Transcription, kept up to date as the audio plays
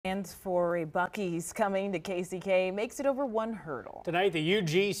Plans for a Buc-ee's coming to KCK makes it over one hurdle. Tonight, the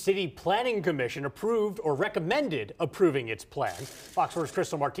UG City Planning Commission approved or recommended approving its plan. Fox 4's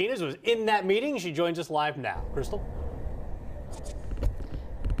Crystal Martinez was in that meeting. She joins us live now. Crystal?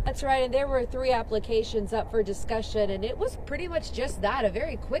 That's right, and there were 3 applications up for discussion, and it was pretty much just that, a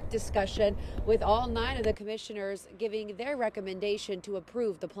very quick discussion with all 9 of the commissioners giving their recommendation to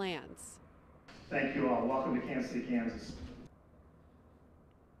approve the plans. Thank you all. Welcome to Kansas City, Kansas.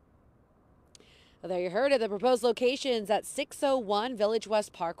 Well, there you heard it. The proposed locations at 601 Village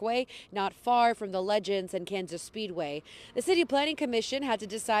West Parkway, not far from the Legends and Kansas Speedway. The City Planning Commission had to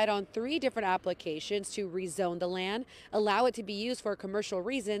decide on 3 different applications to rezone the land, allow it to be used for commercial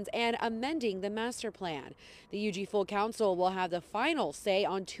reasons, and amending the master plan. The UG Full Council will have the final say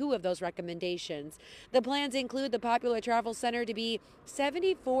on 2 of those recommendations. The plans include the popular travel center to be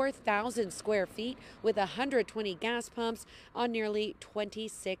 74,000 square feet with 120 gas pumps on nearly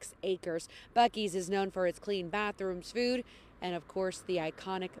 26 acres. Buc-ee's is known for its clean bathrooms, food, and of course the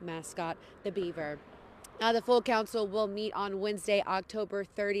iconic mascot, the beaver. Now, the full council will meet on Wednesday, October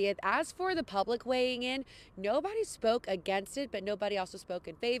 30th. As for the public weighing in, nobody spoke against it, but nobody also spoke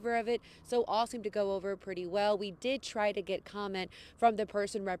in favor of it, so all seemed to go over pretty well. We did try to get comment from the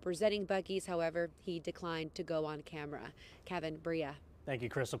person representing Buc-ee's, however, he declined to go on camera. Kevin, Bria. Thank you,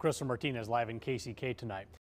 Crystal. Crystal Martinez live in KCK tonight.